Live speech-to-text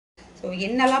So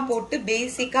என்னெல்லாம் போட்டு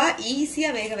பேசிக்காக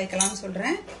ஈஸியாக வேக வைக்கலாம்னு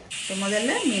சொல்கிறேன். ஸோ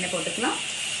முதல்ல மீனை போட்டுக்கலாம்.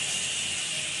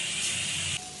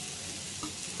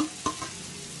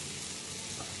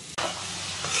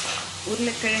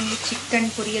 உருளைக்கிழங்கு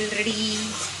சிக்கன் பொரியல் ரெடி.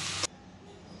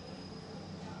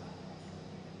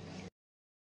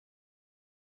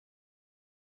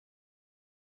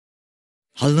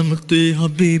 حلمتي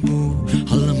حبيبو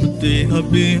حلمتي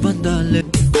حبيب دالك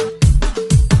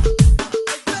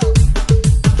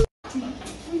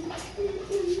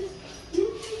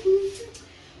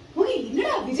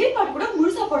என்னடா விஜய் பாட்டு கூட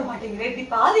முழுசா போட மாட்டேங்கிறேன், இப்படி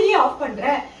பாதியிலே ஆஃப்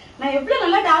பண்றேன். நான் எவ்வளவு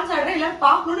நல்லா டான்ஸ் ஆடுறேன், எல்லாரும்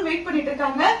பார்க்கணும்னு வெயிட் பண்ணிட்டு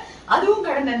இருக்காங்க. அதுவும்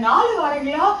கடந்த 4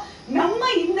 வாரங்களா நம்ம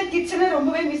இந்த கிச்சனை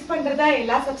ரொம்பவே மிஸ் பண்றதா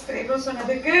எல்லா சப்ஸ்கிரைபரும்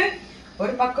சொன்னதுக்கு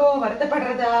ஒரு பக்கம்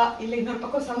வருத்தப்படுறதா இல்ல இன்னொரு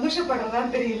பக்கம்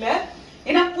சந்தோஷப்படுறதான்னு தெரியல.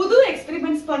 ஏன்னா புது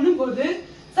எக்ஸ்பெரிமெண்ட்ஸ் பண்ணும்போது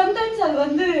சம்டைம்ஸ் அது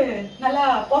வந்து நல்லா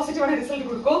பாசிட்டிவான ரிசல்ட்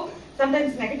கொடுக்கும்,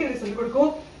 சம்டைம்ஸ் நெகட்டிவ் ரிசல்ட்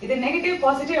கொடுக்கும். இது நெகட்டிவ்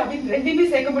பாசிட்டிவ் அப்படின்னு ரெண்டுமே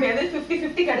சேர்க்க முடியாது,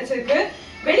 50-50 கிடைச்சிருக்கு.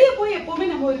 வெளியே போய் எப்பவுமே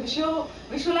நம்ம ஒரு விஷயம்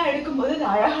விஷுவலா எடுக்கும்போது அது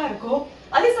அழகா இருக்கும்.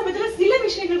 அதே சமயத்துல சில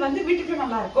விஷயங்கள் வந்து வீட்டுக்கு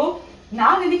நல்லா இருக்கும்.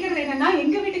 நான் நினைக்கிறது என்னன்னா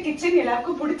எங்க வீட்டு கிச்சன்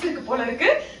எல்லாருக்கும் பிடிச்சிருக்கு போல இருக்கு.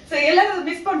 சோ எல்லாரும்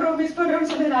மிஸ்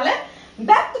பண்றோம்னு சொன்னதுனால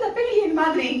பேக் டு தி பெவிலியன்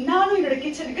மாதிரி நானும் என்னோட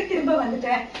கிச்சனுக்கு திரும்ப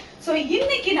வந்துட்டேன். சோ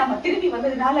இன்னைக்கு நம்ம திரும்பி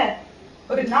வந்ததுனால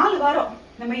ஒரு 4 வாரம்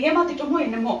நம்ம ஏமாத்திட்டோமோ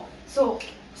என்னமோ, சோ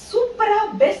சூப்பரா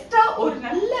பெஸ்டா ஒரு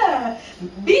நல்ல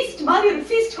பீஸ்ட் மாதிரி ஒரு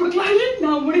ஃபீஸ்ட் கொடுக்கலாம்னு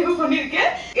நான் முடிவு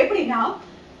பண்ணிருக்கேன். எப்படின்னா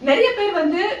நிறைய பேர்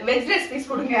வந்து வெஜ் ரெசிபிஸ்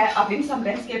கொடுங்க அப்படின்னு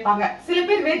சம்டைம்ஸ் கேட்பாங்க. சில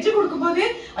பேர் வெஜ் கொடுக்கும்போது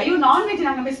ஐயோ நான்வெஜ்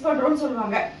நாங்க மிஸ் பண்றோம்னு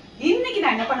சொல்லுவாங்க. இன்னைக்கு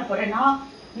நான் என்ன பண்ண போறேன்னா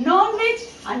நான்வெஜ்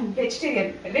அண்ட்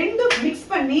வெஜிடேரியன் ரெண்டும் மிக்ஸ்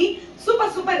பண்ணி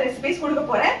சூப்பர் ரெசிபிஸ் கொடுக்க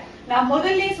போறேன். நான்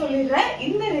முதல்ல சொல்லிடுறேன்,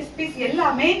 இந்த ரெசிபிஸ்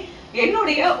எல்லாமே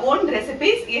என்னுடைய ஓன்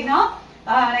ரெசிபிஸ். ஏன்னா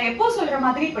நான் எப்போ சொல்ற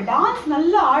மாதிரி இப்ப டான்ஸ்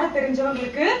நல்லா ஆட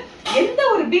தெரிஞ்சவங்களுக்கு எந்த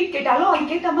ஒரு பீட் கேட்டாலும்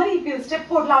அதுக்கேற்ற மாதிரி இப்ப ஸ்டெப்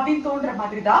போடலாம் அப்படின்னு தோன்ற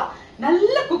மாதிரி தான்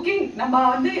நல்ல குக்கிங் நம்ம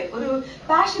வந்து ஒரு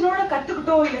பேஷனோட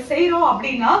கத்துக்கிட்டோம் இல்ல செய்யறோம்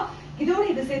அப்படின்னா இதோட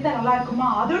இது சேர்த்தா நல்லா இருக்குமா,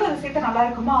 அதோட அது சேர்த்தா நல்லா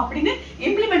இருக்குமா அப்படின்னு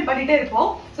இம்ப்ளிமெண்ட் பண்ணிட்டே இருப்போம்.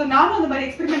 சோ நானும் அந்த மாதிரி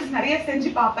எக்ஸ்பெரிமெண்ட்ஸ் நிறைய செஞ்சு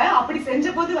பார்ப்பேன். அப்படி செஞ்ச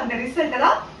போது வந்த ரிசல்ட்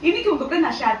தான் இன்னைக்கு உங்க கூட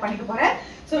நான் ஷேர் பண்ணிக்க போறேன்.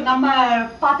 சோ நம்ம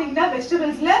பாத்தீங்கன்னா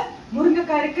வெஜிடபிள்ஸ்ல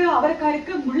முருங்கைக்காய் இருக்கு, அவரைக்காய்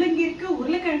இருக்கு, முள்ளங்கி இருக்கு,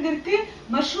 உருளைக்கிழங்கு இருக்கு,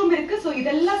 மஷ்ரூம் இருக்கு. சோ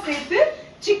இதெல்லாம் சேர்த்து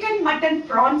சிக்கன், மட்டன்,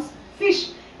 பிரான்ஸ், ஃபிஷ்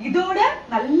இதோட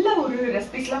நல்ல ஒரு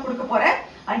ரெசிபிஸ் எல்லாம் கொடுக்க போறேன்.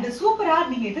 அண்ட் சூப்பரா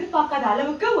நீங்க எதிர்பார்க்காத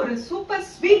அளவுக்கு ஒரு சூப்பர்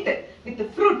ஸ்வீட் வித்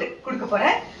ஃப்ரூட் கொடுக்க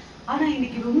போறேன். ஆனா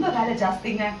இன்னைக்கு ரொம்ப வேலை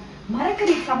ஜாஸ்திங்க.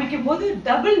 மரக்கறி சமைக்கும் போது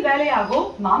டபுள் வேலையாகும்,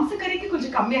 மாம்சக்கறிக்கு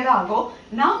கொஞ்சம் கம்மியா தான் ஆகும்.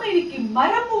 நாம இன்னைக்கு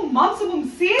மரமும் மாம்சமும்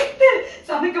சேர்த்து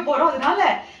சமைக்க போறோம். அதனால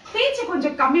பேச்சு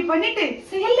கொஞ்சம் கம்மி பண்ணிட்டு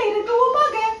செயல்ல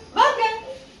இருக்குவோமாங்க. வாங்க,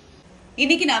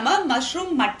 இன்னைக்கு நாம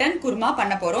மஷ்ரூம் மட்டன் குருமா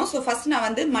பண்ண போறோம். சோ ஃபர்ஸ்ட் நான்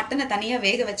வந்து மட்டனை தனியா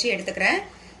வேக வச்சு எடுத்துக்கிறேன்.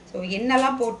 சோ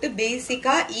என்னெல்லாம் போட்டு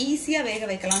பேசிக்கா ஈஸியா வேக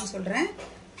வைக்கலாம்னு சொல்றேன்.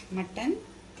 மட்டன்,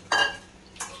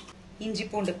 இஞ்சி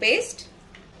பூண்டு பேஸ்ட்,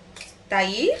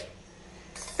 தயிர்.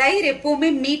 தயிர் எப்பவுமே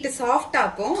மீட் சாஃப்ட்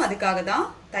ஆக்கும், அதுக்காக தான்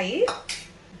தயிர்.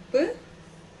 உப்பு,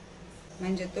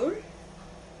 மஞ்சத்தூள்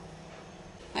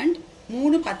அண்ட்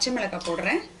 3 பச்சை மிளகாய்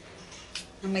போடுறேன்.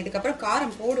 நம்ம இதுக்கப்புறம்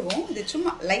காரம் போடுவோம், இது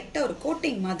சும்மா லைட்டா ஒரு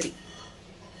கோட்டிங் மாதிரி.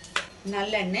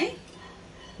 நல்லெண்ணெய்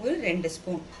ஒரு 2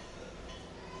 ஸ்பூன்.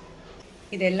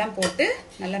 இதெல்லாம் போட்டு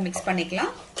நல்லா மிக்ஸ்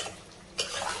பண்ணிக்கலாம்.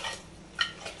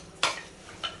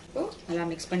 நல்லா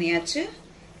மிக்ஸ் பண்ணியாச்சு.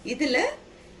 இதுல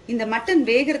இந்த மட்டன்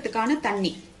வேகிறதுக்கான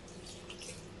தண்ணி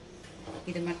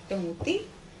இது மட்டும் ஊத்தி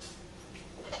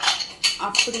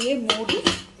அப்படியே மூடி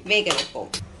வேக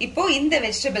வைப்போம். இப்போ இந்த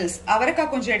வெஜிடபிள்ஸ்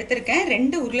அவரைக்காய் கொஞ்சம் எடுத்திருக்கேன்,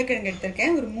 2 உருளைக்கிழங்கு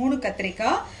எடுத்திருக்கேன், ஒரு 3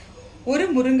 கத்திரிக்காய், ஒரு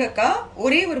முருங்கைக்காய்,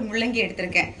 ஒரே ஒரு முள்ளங்கி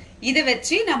எடுத்திருக்கேன். இதை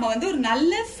வச்சு நம்ம வந்து ஒரு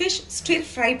நல்ல ஃபிஷ் ஸ்டிர்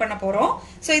ஃப்ரை பண்ண போறோம்.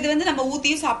 ஸோ இது வந்து நம்ம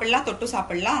ஊத்தியும் சாப்பிடலாம், தொட்டும்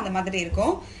சாப்பிடலாம், அந்த மாதிரி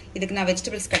இருக்கும். இதுக்கு நான்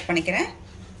வெஜிடபிள்ஸ் கட் பண்ணிக்கிறேன்.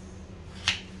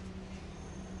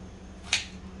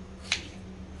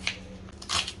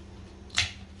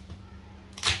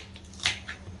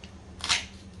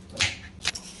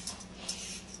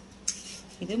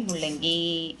 இது முள்ளங்கி.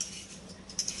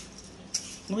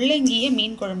 முள்ளங்கியை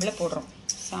மீன் குழம்புல போடுறோம்,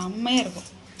 செம்மையா இருக்கும்.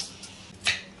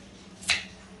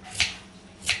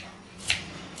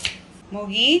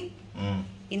 மோகி,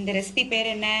 இந்த ரெசிபி பேர்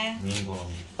என்ன?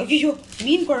 ஐயோ,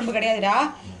 மீன் குழம்பு கிடையாதுடா.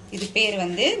 இது பேர்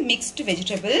வந்து mixed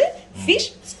vegetable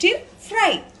fish stir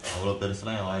fry. அவ்வளவு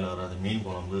பெருசுலாம் என் வாயில வராது. மீன்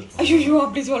குழம்பு. ஐயோ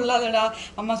அப்படி சொல்லாதடா,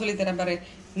 அம்மா சொல்லி தரேன் பாரு.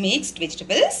 மிக்ஸ்டு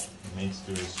வெஜிடபிள்ஸ்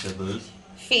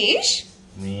ஃபிஷ்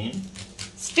மீன்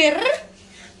ஸ்டிர்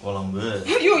குழம்பு.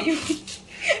 ஐயோ ஐயோ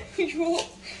ஐயோ,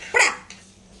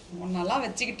 நல்லா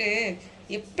வச்சுக்கிட்டு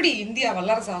எப்படி இந்தியா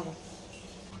வல்லரசு ஆகும்?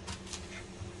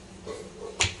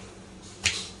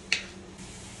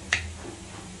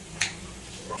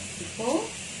 இப்போ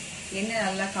எண்ணெய்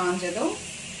நல்லா காஞ்சதும்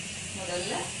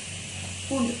முதல்ல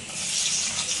பூண்டு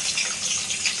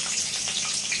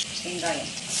வெங்காயம்.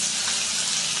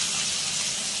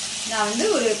 நான் வந்து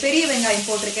ஒரு பெரிய வெங்காயம்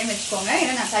போட்டிருக்கேன்னு வச்சுக்கோங்க.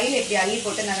 ஏன்னா நான் கையில் எப்படி அள்ளி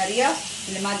போட்டு நான் நிறையா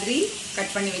இந்த மாதிரி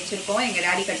கட் பண்ணி வச்சுருக்கோம். எங்கள்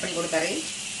டாடி கட் பண்ணி கொடுத்தாரு.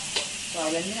 ஸோ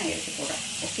அதுலேருந்து நான் எடுத்து போடுறேன்.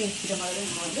 ஓகே, இதை மாதிரி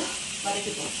நான் வந்து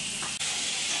வதக்கி போடுறேன்.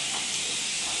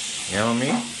 ஏன்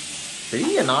மம்மி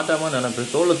பெரிய நாட்டாமா நினைப்பு,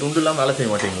 தோல்ல துண்டுலாம் வேலை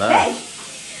செய்ய மாட்டீங்களா?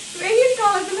 வெயில்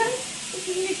காலத்துல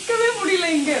நிக்கவே முடியல,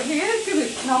 இங்க வேர்க்குது.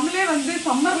 நம்மளே வந்து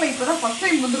சம்மர்ல இப்பதான் ஃபர்ஸ்ட்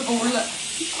டைம் வந்திருக்கோம் உள்ள.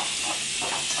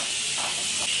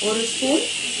 ஒரு ஸ்பூன்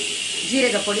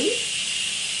ஜீரக பொடி,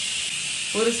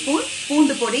 ஒரு ஸ்பூன்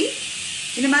பூண்டு பொடி.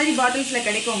 இந்த மாதிரி பாட்டில்ஸ்ல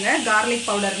கிடைக்குங்க கார்லிக்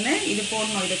பவுடர்னு, இது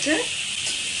போடணும். இதுக்கு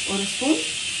ஒரு ஸ்பூன்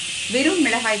வெறும்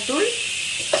மிளகாய் தூள்,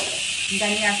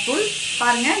 தனியா தூள்.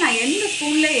 பாருங்க நான் எந்த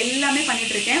ஸ்பூன்ல எல்லாமே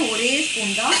பண்ணிட்டு இருக்கேன், ஒரே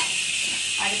ஸ்பூன் தான்.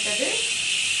 அடுத்தது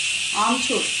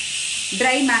ஆம்ச்சூர்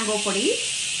ட்ரை மேங்கோ பொடி,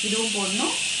 இதுவும்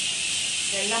போடணும்.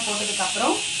 இதெல்லாம் போட்டதுக்கு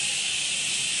அப்புறம்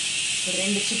ஒரு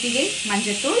 2 சிட்டிகை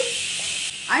மஞ்சத்தூள்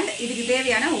அண்ட் இதுக்கு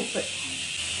தேவையான உப்பு.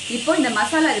 இப்போ இந்த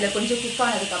மசாலா இதில் கொஞ்சம் குக்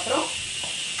ஆனதுக்கப்புறம்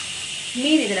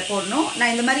மீன் இதில் போடணும்.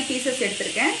 நான் இந்த மாதிரி பீசஸ்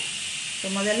எடுத்திருக்கேன். ஸோ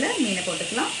முதல்ல மீனை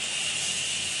போட்டுக்கலாம்.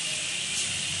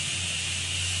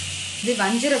 இது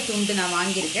வஞ்சர துண்டு நான்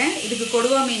வாங்கியிருக்கேன். இதுக்கு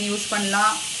கொடுவா மீன் யூஸ்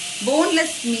பண்ணலாம்,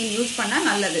 போன்லெஸ் மீன் யூஸ் பண்ணால்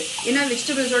நல்லது. ஏன்னா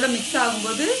வெஜிடபிள்ஸோட மிக்ஸ்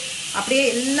ஆகும்போது அப்படியே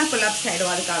எல்லாம் கொலாப்ஸ்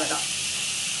ஆகிடும். அதுக்காக தான்.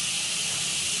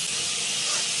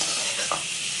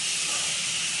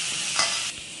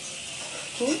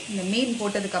 இந்த மீன்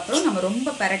போட்டதுக்கப்புறம் நம்ம ரொம்ப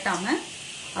பரட்டாமல்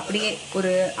அப்படியே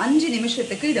ஒரு 5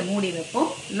 நிமிஷத்துக்கு இதை மூடி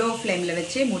வைப்போம். லோ ஃப்ளேமில்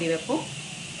வச்சே மூடி வைப்போம்.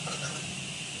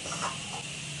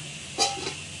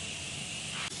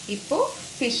 இப்போ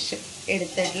ஃபிஷ்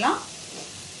எடுத்துடலாம்.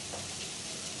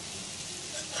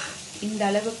 இந்த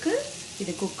அளவுக்கு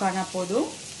இது குக் ஆனால் போதும்.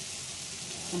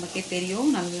 நமக்கே தெரியும்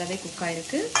நல்லாவே குக்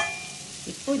ஆயிருக்கு.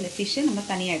 இப்போ இந்த ஃபிஷ்ஷை நம்ம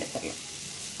தனியாக எடுத்துடலாம்.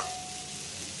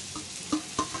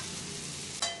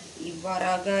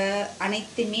 இவ்வாறாக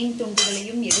அனைத்து மீன்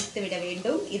துண்டுகளையும் எடுத்து விட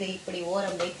வேண்டும். இதை இப்படி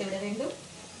ஓரம் வைத்து விட வேண்டும்.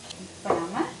 இப்போ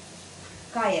நம்ம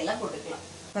காயெல்லாம் போட்டுக்கலாம்.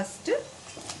 ஃபர்ஸ்ட்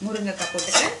முருங்கைக்காய்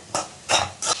போட்டுக்கிறேன்.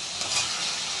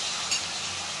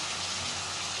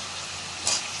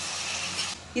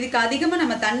 இதுக்கு அதிகமாக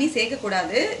நம்ம தண்ணி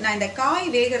சேர்க்கக்கூடாது. நான் இந்த காய்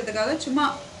வேகிறதுக்காக சும்மா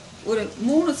ஒரு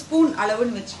 3 ஸ்பூன்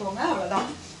அளவுன்னு வச்சுக்கோங்க,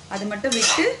 அவ்வளோதான். அது மட்டும்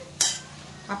விட்டு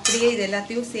அப்படியே இது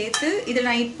எல்லாத்தையும் சேர்த்து, இதில்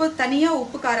நான் இப்போ தனியாக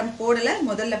உப்பு காரம் போடலை,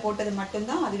 முதல்ல போட்டது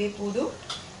மட்டும்தான், அதுவே போதும்.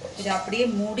 இதை அப்படியே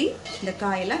மூடி இந்த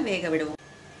காயெல்லாம் வேக விடுவோம்.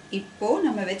 இப்போது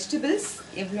நம்ம வெஜிடபிள்ஸ்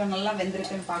எவ்வளோ நல்லா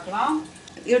வெந்திருக்குன்னு பார்க்கலாம்.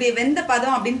 இதோடைய வெந்த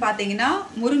பதம் அப்படின்னு பார்த்தீங்கன்னா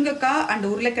முருங்கைக்காய் அண்ட்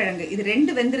உருளைக்கிழங்கு இது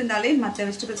 2 வெந்திருந்தாலே மற்ற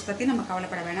வெஜிடபிள்ஸ் பற்றி நம்ம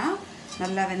கவலைப்பட வேணாம்.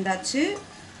 நல்லா வெந்தாச்சு.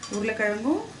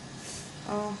 உருளைக்கிழங்கும்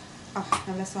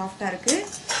நல்லா சாஃப்டாக இருக்குது.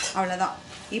 அவ்வளோதான்.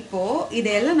 இப்போது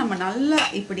இதையெல்லாம் நம்ம நல்லா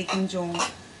இப்படி கொஞ்சம்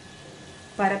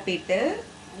பரப்பிட்டு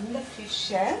இந்த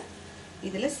ஃபிஷ்ஷை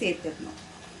இதில் சேர்த்துடணும்.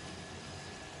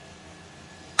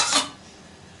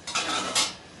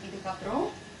 இதுக்கப்புறம்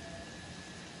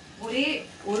ஒரே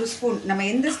ஒரு ஸ்பூன், நம்ம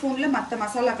எந்த ஸ்பூனில் மற்ற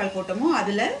மசாலாக்கள் போட்டோமோ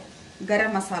அதில்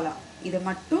கரம் மசாலா இதை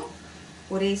மட்டும்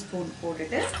ஒரே ஸ்பூன்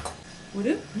போட்டுட்டு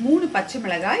ஒரு 3 பச்சை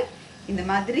மிளகாய் இந்த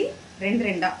மாதிரி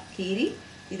 2 கீரி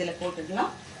இதில்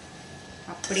போட்டுடலாம்.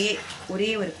 அப்படியே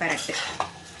ஒரே ஒரு பரட்டு.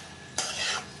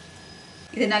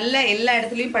 இது நல்லா எல்லா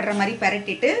இடத்துலையும் படுற மாதிரி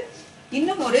பரட்டிட்டு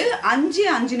இன்னும் ஒரு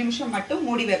 5 நிமிஷம் மட்டும்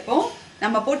மூடி வைப்போம்.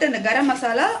 நம்ம போட்ட இந்த கரம்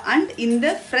மசாலா அண்ட் இந்த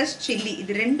ஃப்ரெஷ் சில்லி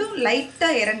இது 2ம்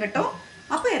லைட்டாக இறங்கட்டும்.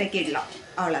 அப்போ இறக்கிடலாம்.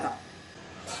 அவ்வளோதான்.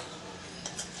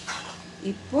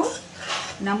 இப்போ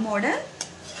நம்மோட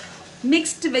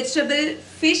mixed vegetable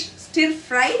fish stir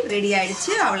fry ready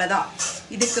ஆயிடுச்சு. அவ்வளோதான்.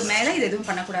 இதுக்கு மேலே இது எதுவும்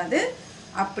பண்ணக்கூடாது.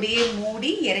 அப்படியே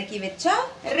மூடி இறக்கி வச்சா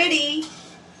ரெடி.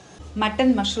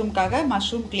 மட்டன் மஷ்ரூம்காக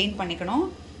மஷ்ரூம் க்ளீன் பண்ணிக்கணும்.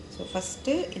 ஸோ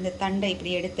ஃபஸ்ட்டு இந்த தண்டை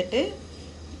இப்படி எடுத்துட்டு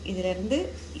இதிலேருந்து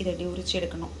இதை இப்படி உரிச்சு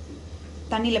எடுக்கணும்.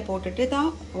 தண்ணியில் போட்டுட்டு தான்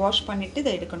வாஷ் பண்ணிவிட்டு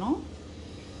இதை எடுக்கணும்.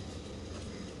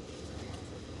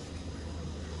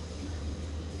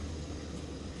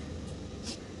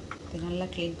 இது நல்லா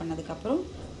க்ளீன் பண்ணதுக்கப்புறம்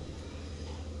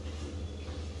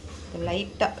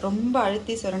லைட்டாக ரொம்ப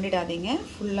அழுத்தி சுரண்டிடாதீங்க,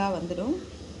 ஃபுல்லாக வந்துடும்.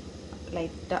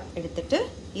 லைட்டாக எடுத்துட்டு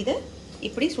இதை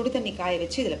இப்படி சுடு தண்ணி காய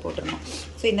வச்சு இதில் போட்டுடணும்.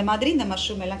 ஸோ இந்த மாதிரி இந்த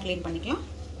மஷ்ரூம் எல்லாம் க்ளீன் பண்ணிக்கலாம்.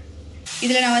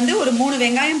 இதில் நான் வந்து ஒரு 3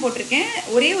 வெங்காயம் போட்டிருக்கேன்,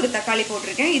 ஒரே ஒரு தக்காளி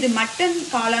போட்டிருக்கேன். இது மட்டன்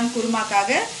காளான் குருமாக்காக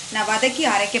நான் வதக்கி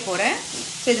அரைக்க போகிறேன்.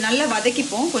 ஸோ இது நல்லா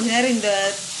வதக்கிப்போம். கொஞ்ச நேரம் இந்த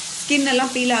ஸ்கின்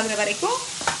எல்லாம் பீல் ஆகுற வரைக்கும்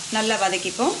நல்லா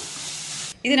வதக்கிப்போம்.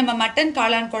 இது நம்ம மட்டன்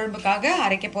காளான் குழம்புக்காக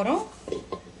அரைக்க போகிறோம்.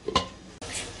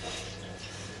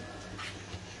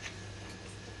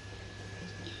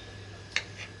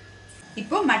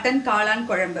 இப்போ மட்டன் காளான்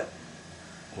குழம்பு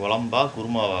குழம்பா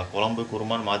குருமாவா? குழம்பு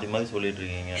குருமான்னு மாற்றி மாற்றி சொல்லிட்டு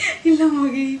இருக்கீங்க. இல்லை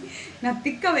மோகி, நான்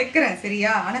திக்கா வைக்கிறேன்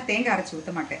சரியா, ஆனால் தேங்காய் அரைச்சி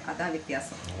ஊற்ற மாட்டேன், அதான்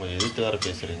வித்தியாசம். உங்கள் எதிர்த்து வேறு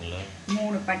பேசுகிறீங்களா?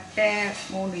 3 பட்டை,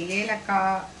 3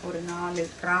 ஏலக்காய், ஒரு 4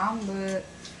 கிராம்பு,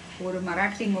 ஒரு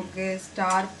மராட்டி மொக்கு,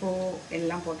 ஸ்டார் பூ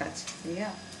எல்லாம் போட்டாச்சு சரியா.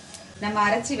 நம்ம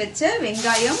அரைச்சி வச்ச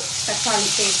வெங்காயம் தக்காளி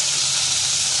பேஸ்ட்,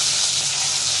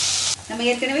 நம்ம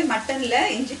ஏற்கனவே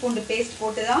மட்டனில் இஞ்சி பூண்டு பேஸ்ட்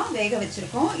போட்டு தான் வேக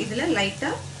வச்சுருக்கோம். இதில்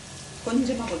லைட்டாக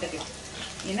கொஞ்சமாக போட்டுக்கலாம்,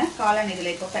 ஏன்னா காளான்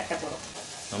இதில் இப்போ கட்ட போகிறோம்.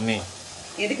 மம்மி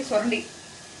எதுக்கு சுரண்டி,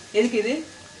 எதுக்கு இது?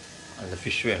 அந்த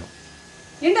ஃபிஷ் வேணும்.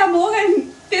 ஏண்டா மோகன்,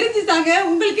 தெரிஞ்சுதாங்க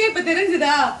உங்களுக்கே இப்போ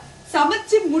தெரிஞ்சுதா?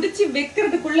 சமைச்சு முடிச்சு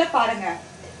வைக்கிறதுக்குள்ள பாருங்க,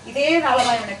 இதே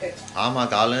நாளவா எனக்கு.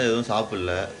 ஆமாம், காலையில் எதுவும்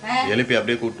சாப்பிடல, எழுப்பி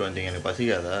அப்படியே கூப்பிட்டு வந்தீங்க, எனக்கு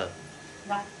பசிக்காதா?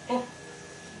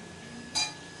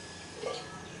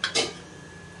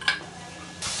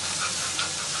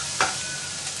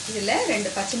 இதுல 2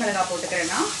 பச்சை மிளகாய்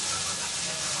போட்டுக்கிறேன்னா,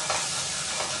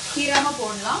 கீராம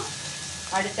போடலாம்.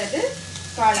 அடுத்தது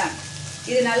காளான்,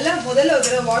 இது நல்லா முதல்ல ஒரு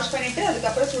தடவை வாஷ் பண்ணிட்டு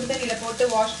அதுக்கப்புறம் சுடு தண்ணியில போட்டு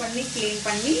வாஷ் பண்ணி க்ளீன்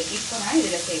பண்ணி இப்போ நான்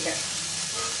இதுல சேர்க்கிறேன்.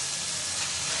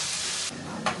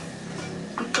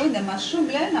 இப்போ இந்த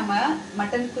மஷ்ரூம்ல நம்ம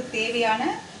மட்டனுக்கு தேவையான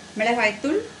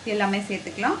மிளகாய்த்தூள் எல்லாமே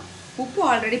சேர்த்துக்கலாம். உப்பு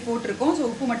ஆல்ரெடி போட்டிருக்கோம், ஸோ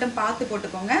உப்பு மட்டும் பார்த்து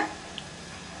போட்டுக்கோங்க.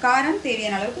 காரம்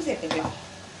தேவையான அளவுக்கு சேர்த்துக்கலாம்.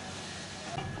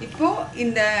 இப்போ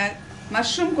இந்த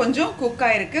மஷ்ரூம் கொஞ்சம் குக்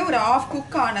ஆயிருக்கு, ஒரு ½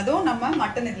 குக் ஆனதும் நம்ம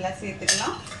மட்டன் இதில்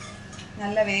சேர்த்துக்கலாம்.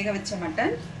 நல்லா வேக வச்ச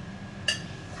மட்டன்.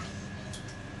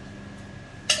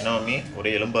 என்ன மம்மி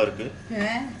ஒரே எலும்பா இருக்கு?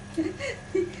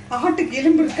 ஆட்டுக்கு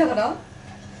எலும்பு இருக்காதடா.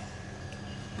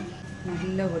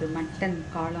 நல்ல ஒரு மட்டன்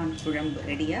காளான் குழம்பு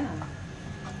ரெடியா.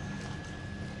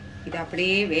 இது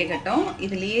அப்படியே வேகட்டும்,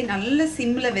 இதுலேயே நல்ல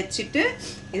சிம்மில் வச்சுட்டு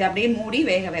இதை அப்படியே மூடி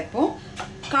வேக வைப்போம்.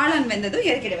 காளான் வெந்ததும்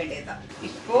இறக்கிட வேண்டியதுதான்.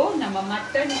 இப்போ நம்ம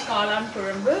மட்டன் காளான்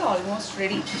குழம்பு ஆல்மோஸ்ட்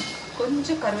ரெடி.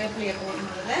 கொஞ்சம் கருவேப்பிலையை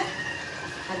போடுறதுல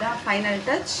அதான் ஃபைனல்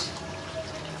டச்.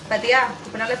 பார்த்தியா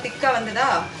இப்போ நல்லா திக்காக வந்ததா?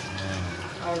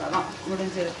 அவ்வளோதான்,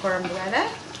 முடிஞ்சது குழம்பு வேலை.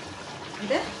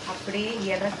 இதை அப்படியே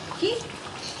இறக்கி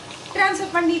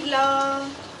ட்ரான்ஸ்ஃபர் பண்ணிடலாம்.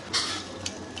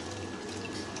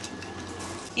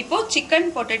 இப்போ சிக்கன்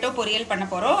பொட்டேட்டோ பொரியல் பண்ண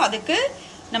போகிறோம். அதுக்கு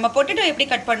நம்ம பொட்டேட்டோ எப்படி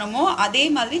கட் பண்ணுமோ அதே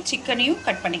மாதிரி சிக்கனையும்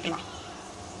கட் பண்ணிக்கலாம்.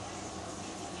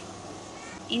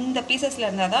 இந்த பீசஸில்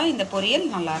இருந்தால் தான் இந்த பொரியல்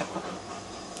நல்லாயிருக்கும்.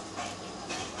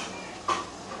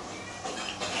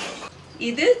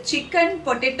 இது சிக்கன்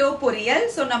பொட்டேட்டோ பொரியல்.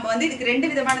 ஸோ நம்ம இதுக்கு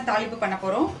 2 விதமான தாளிப்பு பண்ண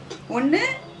போகிறோம். ஒன்று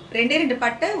 2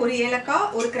 பட்டை, 1 ஏலக்காய்,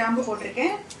 1 கிராம்பு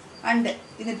போட்டிருக்கேன். அண்டு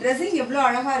இந்த ட்ரெஸ்ஸிங் எவ்வளோ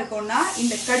அழகாக இருக்கும்னா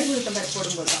இந்த கடுகு உளுத்தம் பருப்பு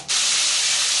போடும்போது தான்.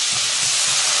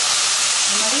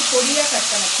 இந்த மாதிரி பொடியாக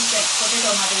கட் பண்ண சிக்கன்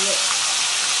பொட்டேட்டோ மாதிரியே.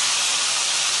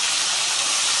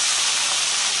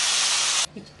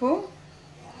 இப்போ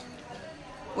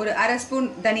ஒரு 1/2 ஸ்பூன்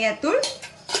தனியாத்தூள்,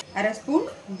 1/2 ஸ்பூன்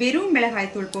வெறும்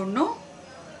மிளகாய் தூள் போடணும்.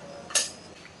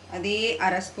 அதே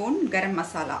 1/2 ஸ்பூன் கரம்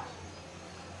மசாலா,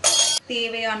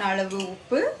 தேவையான அளவு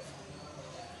உப்பு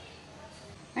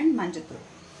அண்ட் மஞ்சத்தூள்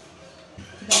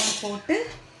இதெல்லாம் போட்டு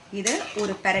இதை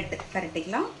ஒரு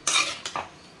பரட்டிக்கலாம்.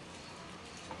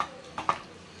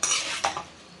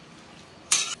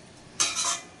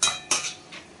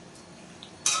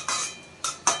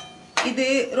 இது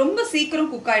ரொம்ப சீக்கிரம்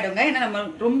குக் ஆகிடுங்க, ஏன்னா நம்ம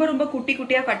ரொம்ப ரொம்ப குட்டி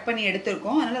குட்டியாக கட் பண்ணி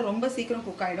எடுத்துருக்கோம், அதனால் ரொம்ப சீக்கிரம்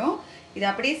குக் ஆகிடும். இதை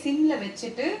அப்படியே சிம்மில்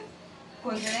வச்சுட்டு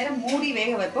கொஞ்ச நேரம் மூடி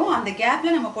வேக வைப்போம். அந்த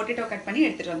கேப்பில் நம்ம பொட்டேட்டோ கட் பண்ணி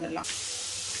எடுத்துகிட்டு வந்துடலாம்.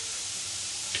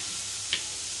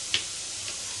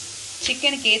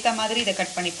 சிக்கனுக்கு ஏற்ற மாதிரி இதை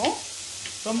கட் பண்ணிப்போம்,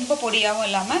 ரொம்ப பொடியாகவும்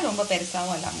இல்லாமல் ரொம்ப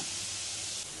பெருசாகவும் இல்லாமல்.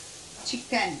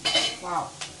 சிக்கன்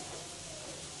வாவ்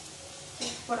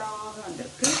சூப்பராக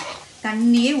வந்திருக்கு.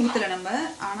 தண்ணியே ஊற்றலை நம்ம,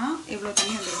 ஆனால் எவ்வளோ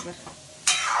தண்ணி வந்துருக்கு.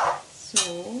 ஸோ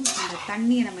இந்த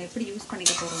தண்ணியை நம்ம எப்படி யூஸ்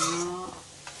பண்ணிக்க போகிறோம்னா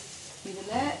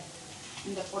இதில்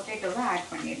இந்த பொட்டேட்டோவை ஆட்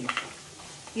பண்ணிடலாம்.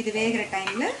 இது வேகிற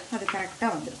டைமில் அது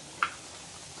கரெக்டாக வந்துடும்.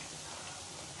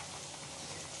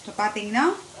 இப்போ பார்த்தீங்கன்னா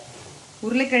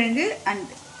உருளைக்கிழங்கு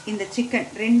அண்ட் இந்த சிக்கன்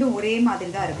ரெண்டும் ஒரே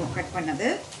மாதிரி தான் இருக்கும் கட் பண்ணது.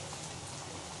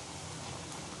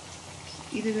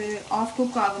 இது ½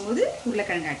 குக் ஆகும்போது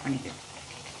உருளைக்கிழங்கு ஆட் பண்ணிட்டு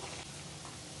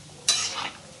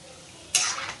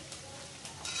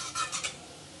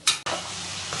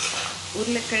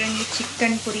உருளைக்கிழங்கு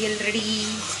சிக்கன் பொரியல் ரெடி.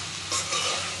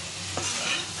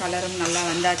 கலரும் நல்லா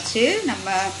வந்தாச்சு.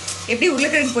 நம்ம எப்படி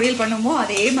உருளைக்கிழங்கு பொரியல் பண்ணுமோ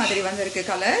அதே மாதிரி வந்திருக்கு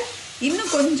கலர்.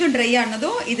 இன்னும் கொஞ்சம் ட்ரை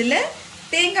ஆனதும் இதில்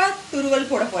தேங்காய் துருவல்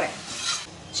போட போகிறேன்.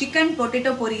 சிக்கன்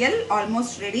பொட்டேட்டோ பொரியல்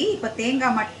ஆல்மோஸ்ட் ரெடி. இப்போ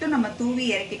தேங்காய் மட்டும் நம்ம தூவி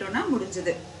இறக்கிட்டோம்னா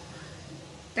முடிஞ்சது.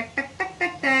 டக் டக் டக்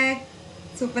டக் டக்.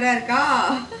 சூப்பராக இருக்கா?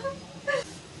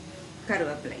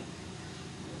 கருவேப்பிலை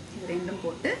இது ரெண்டும்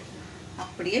போட்டு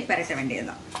அப்படியே பெரட்ட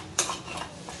வேண்டியதுதான்.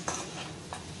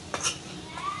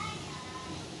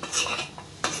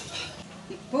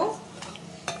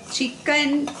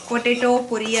 சிக்கன் பொட்டேட்டோ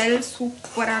பொரியல்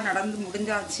சூப்பராக நடந்து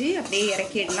முடிஞ்சாச்சு. அப்படியே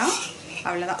இறக்கிடலாம்.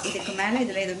 அவ்வளோதான். இதுக்கு மேலே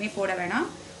இதில் எதுவுமே போட வேணாம்.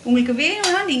 உங்களுக்கு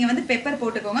வேணும்னா நீங்கள் வந்து பெப்பர்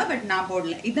போட்டுக்கோங்க. பட் நான்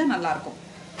போடல. இதுதான் நல்லாயிருக்கும்.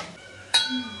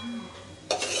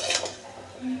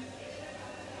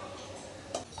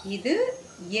 இது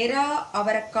எறா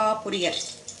அவரைக்காய் பொரியல்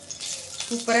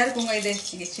சூப்பராக இருக்குங்க. இது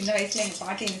எங்கள் சின்ன வயசில் எங்கள்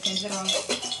பாட்டி எனக்கு செஞ்சுருவாங்க.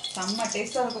 செம்ம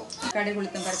டேஸ்ட்டாக இருக்கும். கடுகு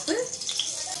உளுத்தம் பருப்பு,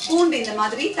 பூண்டு இந்த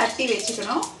மாதிரி தட்டி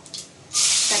வச்சுக்கணும்.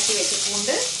 தட்டி வச்ச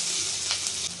பூண்டு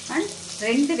அண்ட்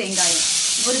 2 வெங்காயம்,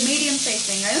 ஒரு மீடியம் சைஸ்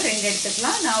வெங்காயம் 2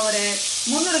 எடுத்துக்கலாம். நான் ஒரு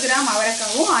 300 கிராம்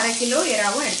அவரைக்காவும் 1/2 கிலோ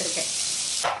எறாவும் எடுத்திருக்கேன்.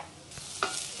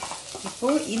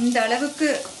 இப்போது இந்த அளவுக்கு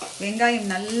வெங்காயம்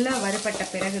நல்லா வறுபட்ட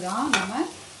பிறகுதான் நம்ம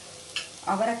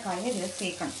அவரைக்காயை இதில்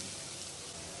சேர்க்கணும்.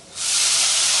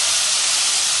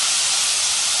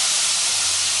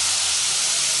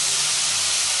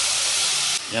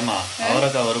 ஏமா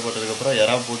அவரைக்காய் வறுபட்டதுக்கு அப்புறம்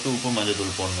எறா போட்டு உப்பு மஞ்சள்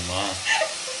தூள் போடணுமா?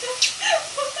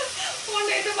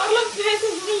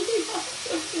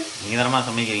 நீங்க தானமா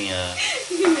சமைக்கிறீங்க.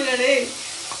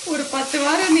 ஒரு 10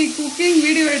 வாரம் நீ குக்கிங்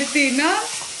வீடியோ எடுத்தீங்கன்னா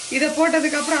இதை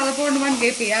போட்டதுக்கு அப்புறம் அதை போடணுமான்னு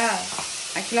கேட்பியா?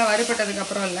 ஆக்சுவலா வறுபட்டதுக்கு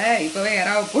அப்புறம் இல்ல, இப்பவே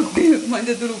எறாவை போட்டு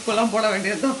மஞ்சள் தூள் உப்பெல்லாம் போட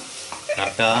வேண்டியதுதான்.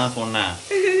 கரெக்டா தான் சொன்னேன்.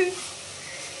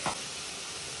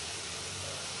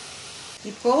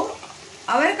 இப்போ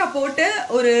அவரைக்காய் போட்டு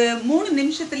ஒரு 3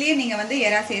 நிமிஷத்துலயே நீங்க வந்து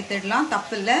எறா சேர்த்துடலாம்.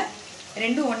 தப்பு இல்லை.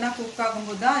 ரெண்டும் ஒன்னா குக்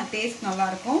ஆகும்போது தான் டேஸ்ட் நல்லா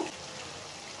இருக்கும்.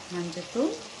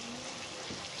 மஞ்சத்தூள்,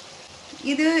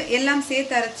 இது எல்லாம்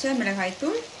சேர்த்து அரைச்ச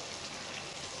மிளகாய்த்தூள்.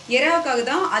 எறாவுக்காக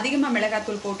தான் அதிகமாக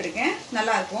மிளகாய்த்தூள் போட்டிருக்கேன்.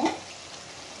 நல்லா இருக்கும்.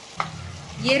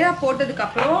 எறா போட்டதுக்கு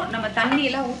அப்புறம் நம்ம தண்ணி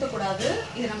எல்லாம் ஊற்றக்கூடாது.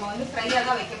 இது நம்ம வந்து ஃப்ரையாக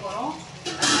தான் வைக்க போகிறோம்.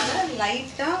 அதனால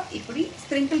லைட்டாக இப்படி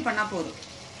ஸ்ப்ரிங்கிள் பண்ணால் போதும்.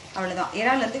 அவ்வளோதான்.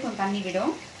 எறாலேருந்து கொஞ்சம் தண்ணி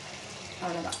விடும்.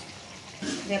 அவ்வளோதான்.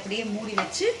 இதை அப்படியே மூடி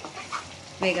வச்சு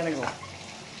வேக விடுவோம்.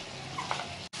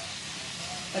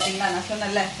 பார்த்தீங்களா, நான்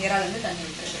சொன்னல எறாலேருந்து தண்ணி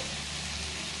விட்டுருக்கு.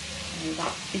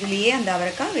 அதுதான். இதுலேயே அந்த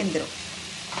அவரைக்காய் வெந்துடும்.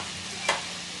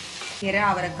 எறா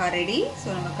அவரைக்காய் ரெடி. ஸோ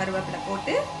நம்ம கருவேப்பிலை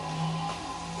போட்டு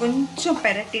கொஞ்சம்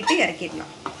பெரட்டிட்டு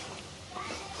இறக்கிடலாம்.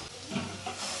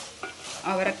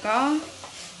 அவரைக்காய்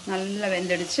நல்லா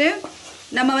வெந்துடுச்சு.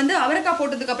 நம்ம வந்து அவரைக்காய்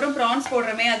போட்டதுக்கப்புறம் ப்ரான்ஸ்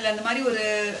போடுறோமே, அதில் அந்த மாதிரி ஒரு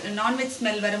நான்வெஜ்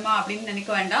ஸ்மெல் வருமா அப்படின்னு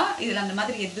நினைக்க வேண்டாம். இதில் அந்த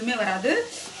மாதிரி எதுவுமே வராது.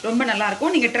 ரொம்ப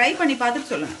நல்லாயிருக்கும். நீங்கள் ட்ரை பண்ணி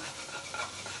பார்த்துட்டு சொல்லுங்கள்.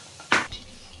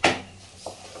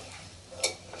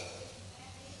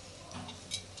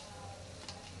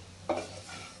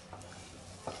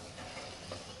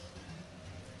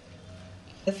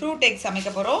 ஃப்ரூட் எக் சமைக்க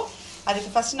போகிறோம். அதுக்கு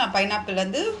ஃபஸ்ட் நான் பைனாப்பிள்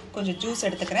வந்து கொஞ்சம் ஜூஸ்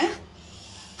எடுத்துக்கிறேன்.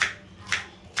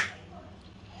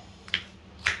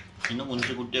 இன்னும்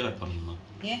கொஞ்சம் குட்டியாக கட் பண்ணணுமா?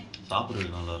 ஏன்? சாப்பிட்றது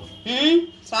நல்லா இருக்கும்.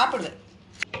 சாப்பிடுவேன்.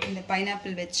 இந்த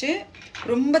பைனாப்பிள் வச்சு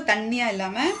ரொம்ப தண்ணியாக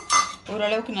இல்லாமல்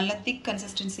ஓரளவுக்கு நல்ல திக்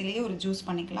கன்சிஸ்டன்சிலேயே ஒரு ஜூஸ்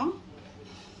பண்ணிக்கலாம்.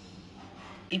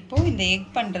 இப்போது இந்த எக்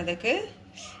பண்ணுறதுக்கு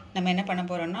நம்ம என்ன பண்ண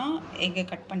போகிறோன்னா, எக்கை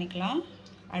கட் பண்ணிக்கலாம்.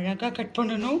 அழகாக கட்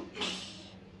பண்ணணும்.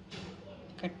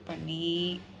 கட் பண்ணி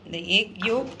இந்த எக்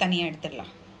யோக் தனியாக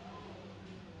எடுத்துடலாம்.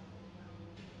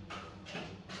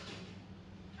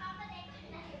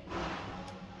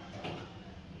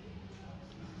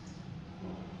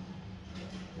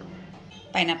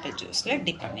 பைனாப்பிள் ஜூஸில்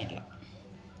டிப் பண்ணிடலாம்.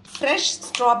 ஃப்ரெஷ்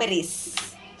ஸ்ட்ராபெரிஸ்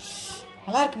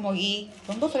நல்லா இருக்கு மோகி.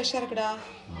 ரொம்ப ஃப்ரெஷ்ஷாக இருக்குடா.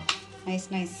 Nice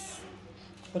nice.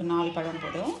 ஒரு 4 பழம்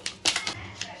போதும்.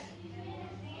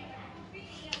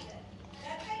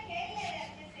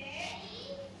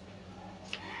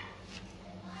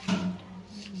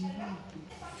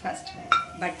 First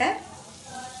butter,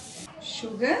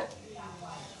 sugar.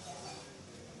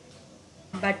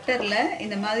 பட்டரில்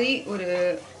இந்த மாதிரி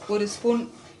ஒரு ஸ்பூன்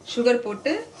சுகர்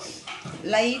போட்டு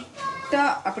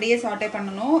லைட்டாக அப்படியே சாட்டே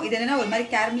பண்ணணும். இது என்னென்னா ஒரு மாதிரி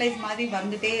கேரமலைஸ் மாதிரி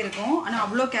வந்துட்டே இருக்கும். ஆனால்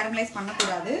அவ்வளோ கேரமலைஸ்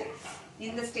பண்ணக்கூடாது.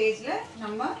 இந்த ஸ்டேஜில்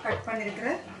நம்ம கட்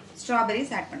பண்ணியிருக்கிற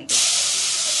ஸ்ட்ராபெரிஸ் ஆட் பண்ணிக்கலாம்.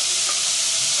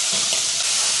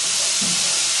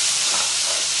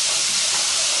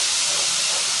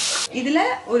 இதில்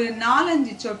ஒரு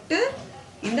 4-5 சொட்டு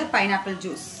இந்த பைனாப்பிள்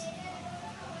ஜூஸ்.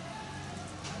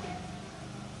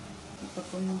 இப்போ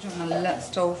கொஞ்சம் நல்லா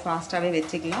ஸ்டவ் ஃபாஸ்ட்டாகவே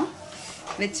வச்சுக்கலாம்.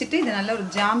 வச்சுட்டு இதை நல்லா ஒரு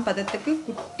ஜாம் பதத்துக்கு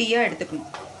குட்டியாக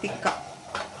எடுத்துக்கணும், திக்காக.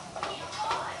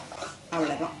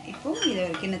 அவ்வளோதான். இப்போது இதை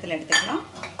ஒரு கிண்ணத்தில் எடுத்துக்கலாம்.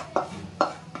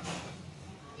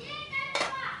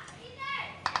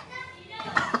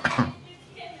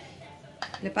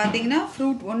 இதில் பார்த்தீங்கன்னா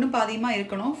ஃப்ரூட் ஒன்று பாதியமாக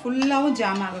இருக்கணும். ஃபுல்லாகவும்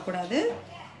ஜாம் ஆகக்கூடாது.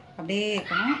 அப்படியே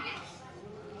இருக்கணும்.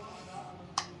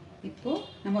 இப்போது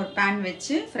நம்ம ஒரு பேன்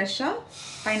வச்சு ஃப்ரெஷ்ஷாக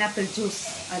பைனாப்பிள் ஜூஸ்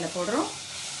அதில் போடுறோம்.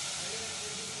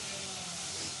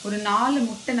 ஒரு 4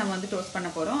 முட்டை நம்ம வந்து டோஸ்ட் பண்ண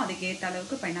போகிறோம். அதுக்கு ஏற்ற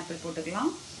அளவுக்கு பைனாப்பிள்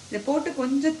போட்டுக்கலாம். இதை போட்டு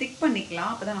கொஞ்சம் திக்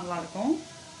பண்ணிக்கலாம். அப்போ தான் நல்லாயிருக்கும்.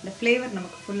 இந்த ஃப்ளேவர்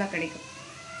நமக்கு ஃபுல்லாக கிடைக்கும்.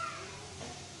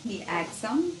 we add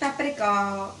some paprika,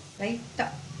 லைட்டா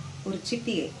ஒரு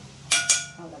சிட்டிகை,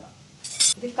 அவ்வளவுதான்.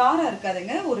 இது காரம்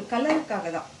இருக்காதுங்க, ஒரு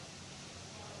கலருக்காக தான்.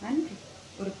 and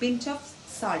ஒரு pinch of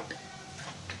salt.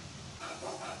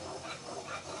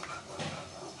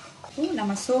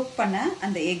 நம்ம சோக் பண்ண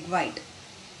அந்த எக் ஒயிட்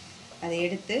அதை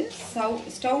எடுத்து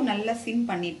ஸ்டவ் நல்லா சிம்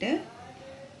பண்ணிட்டு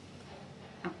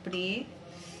அப்படியே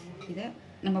இதை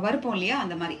நம்ம வறுப்போம் இல்லையா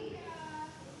அந்த மாதிரி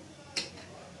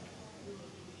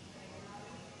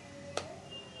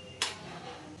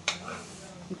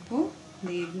இப்போ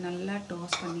இந்த எக் நல்லா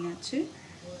டாஸ் பண்ணியாச்சு.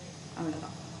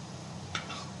 அவ்வளோதான்.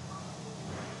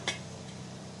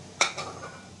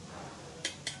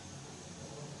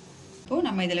 இப்போ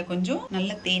நம்ம இதில் கொஞ்சம்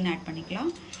நல்ல தேன் ஆட்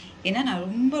பண்ணிக்கலாம். ஏன்னா நான்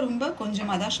ரொம்ப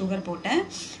கொஞ்சமாக தான் சுகர் போட்டேன்.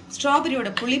 ஸ்ட்ராபெரியோட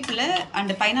புளிப்பில்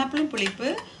அண்ட் பைனாப்பிளும் புளிப்பு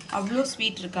அவ்வளோ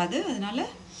ஸ்வீட் இருக்காது, அதனால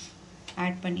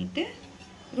ஆட் பண்ணிவிட்டு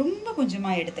ரொம்ப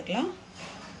கொஞ்சமாக எடுத்துக்கலாம்.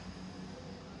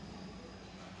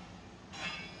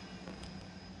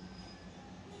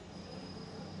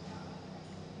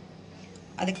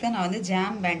 அதுக்கு தான் நான் வந்து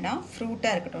ஜாம் வேண்டாம்,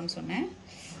 ஃப்ரூட்டாக இருக்கட்டும்னு சொன்னேன்.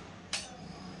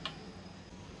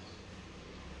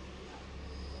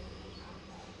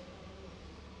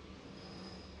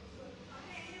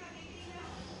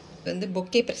 வந்து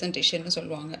பொக்கே பிரசன்டேஷன்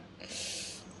சொல்லுவாங்க.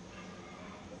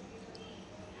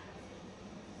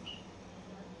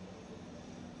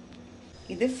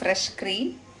 இது ஃப்ரெஷ்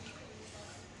க்ரீம்.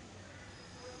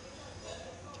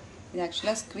 இது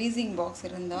ஆக்சுவலாக ஸ்க்வீசிங் பாக்ஸ்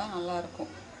இருந்தால்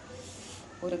நல்லாயிருக்கும்.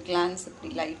 ஒரு கிளான்ஸ் இப்படி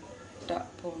லைட்டாக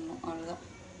போடணும், அவ்வளோதான்.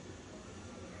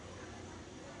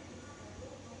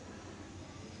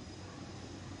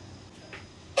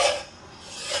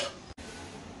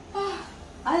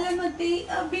 அலமத்தி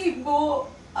அபிபோ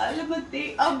அலமத்தி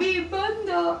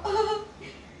அபிபந்தோ.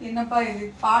 என்னப்பா இது,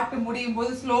 பாட்டு முடியும்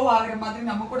போது ஸ்லோ ஆகுற மாதிரி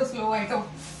நம்ம கூட ஸ்லோ ஆயிட்டோம்.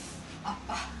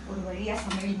 அப்பா, ஒரு வழியா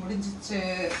சமையல் முடிஞ்சிச்சு.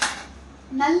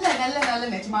 நல்ல நல்ல நல்ல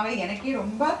நிஜமாவே எனக்கே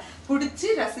ரொம்ப பிடிச்சி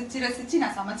ரசிச்சு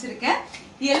நான் சமைச்சிருக்கேன்.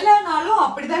 எல்லா நாளும்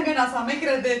அப்படிதாங்க நான்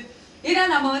சமைக்கிறது. ஏன்னா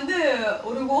நம்ம வந்து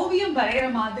ஒரு ஓவியம் வரைகிற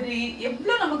மாதிரி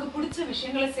எவ்வளவு நமக்கு பிடிச்ச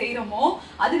விஷயங்களை செய்யறோமோ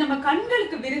அது நம்ம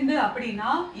கண்களுக்கு விருந்து.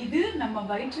 அப்படின்னா இது நம்ம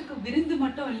வயிற்றுக்கு விருந்து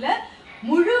மட்டும் இல்ல,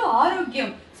 முழு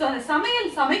ஆரோக்கியம். சோ அந்த சமையல்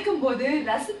சமைக்கும் போது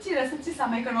ரசிச்சு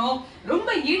சமைக்கணும்,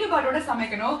 ரொம்ப ஈடுபாடோட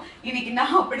சமைக்கணும். இன்னைக்கு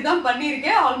நான் அப்படிதான்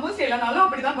பண்ணியிருக்கேன். ஆல்மோஸ்ட் எல்லா நாளும்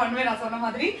அப்படிதான் பண்ணுவேன் நான் சொன்ன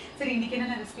மாதிரி. சரி, இன்னைக்கு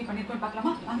என்னென்ன ரெசிபி பண்ணிருக்கோம்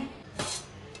பார்க்கலாமா? வாங்க.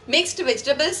 Mixed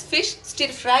vegetables fish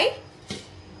stir fry,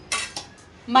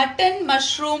 mutton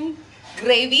mushroom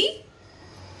gravy,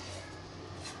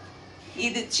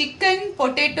 இது சிக்கன்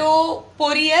பொட்டேட்டோ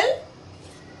பொரியல்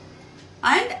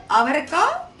அண்ட்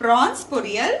அவரைக்காய் பிரான்ஸ்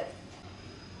பொரியல்,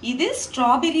 இது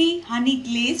strawberry honey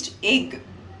glazed egg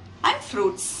and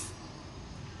fruits.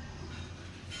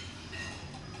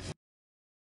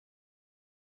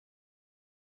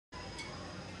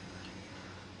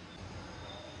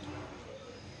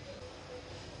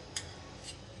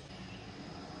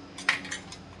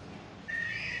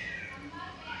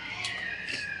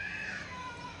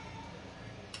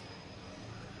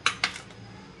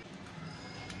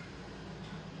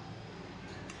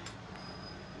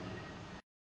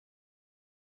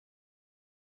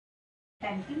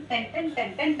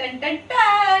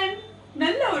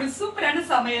 நல்ல ஒரு சூப்பரான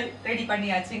சமையல் ரெடி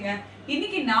பண்ணியாச்சுங்க.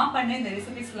 இன்னைக்கு நான் பண்ண இந்த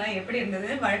ரெசிபிஸ் எல்லாம் எப்படி இருந்தது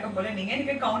வழக்கம் போல நீங்க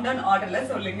எனக்கு கவுண்ட் டவுன் ஆர்டர்ல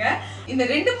சொல்லுங்க. இந்த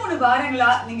 2-3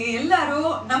 வாரங்களா நீங்க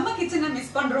எல்லாரும் நம்ம கிச்சனை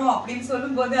மிஸ் பண்றோம் அப்படின்னு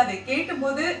சொல்லும் போது அதை கேட்டும்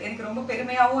போது எனக்கு ரொம்ப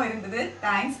பெருமையாவும் இருந்தது.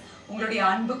 தேங்க்ஸ் உங்களுடைய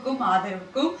அன்புக்கும்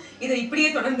ஆதரவுக்கும். இதை இப்படியே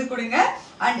தொடர்ந்து கொடுங்க.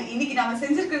 அண்ட் இன்னைக்கு நாம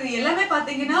செஞ்சிருக்கிறது எல்லாமே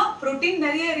பாத்தீங்கன்னா புரோட்டீன்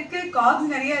நிறைய இருக்கு,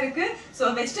 கார்ப்ஸ் நிறைய இருக்கு. சோ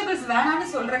வெஜிடபிள்ஸ் வேணான்னு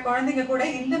சொல்ற குழந்தைங்க கூட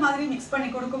இந்த மாதிரி மிக்ஸ் பண்ணி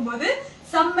கொடுக்கும் போது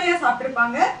செம்மையா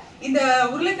சாப்பிட்டுருப்பாங்க. இந்த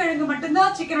உருளைக்கிழங்கு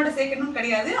மட்டும்தான் சிக்கனோட சேர்க்கணும்னு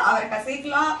கிடையாது, அவரைக்காய்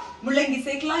சேர்க்கலாம், முள்ளங்கி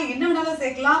சேர்க்கலாம், என்ன வேணாலும்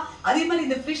சேர்க்கலாம். அதே மாதிரி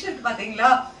இந்த ஃபிஷ் இருக்கு பாத்தீங்களா,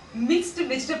 மிக்ஸ்டு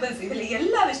வெஜிடபிள்ஸ், இதுல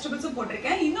எல்லா வெஜிடபிள்ஸும்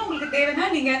போட்டிருக்கேன். இன்னும் உங்களுக்கு தேவைன்னா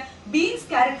நீங்க பீன்ஸ்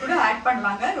கேரட் கூட ஆட்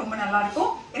பண்ணலாங்க, ரொம்ப நல்லா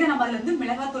இருக்கும். ஏன்னா நம்ம அதுல இருந்து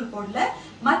மிளகாத்தூள் போடல,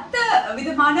 மத்த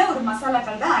விதமான ஒரு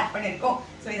மசாலாக்கள் தான் ஆட் பண்ணிருக்கோம்.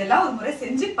 சோ இதெல்லாம் ஒரு முறை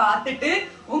செஞ்சு பார்த்துட்டு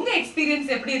உங்க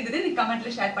எக்ஸ்பீரியன்ஸ் எப்படி இருந்தது நீங்க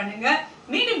கமெண்ட்ல ஷேர் பண்ணுங்க.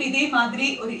 மீண்டும் இதே மாதிரி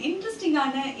ஒரு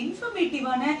இன்ட்ரெஸ்டிங்கான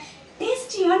இன்ஃபர்மேட்டிவான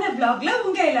டேஸ்டியான vlogல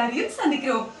உங்க எல்லாரையும்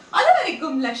சந்திக்கிறோம். அது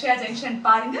வரைக்கும் லக்ஷ்யா ஜங்ஷன்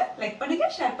பாருங்க, லைக் பண்ணுங்க,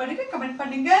 ஷேர் பண்ணுங்க, கமெண்ட்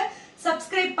பண்ணுங்க,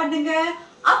 சப்ஸ்கிரைப் பண்ணுங்க.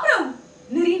 அப்புறம்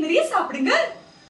நிறைய சாப்பிடுங்க.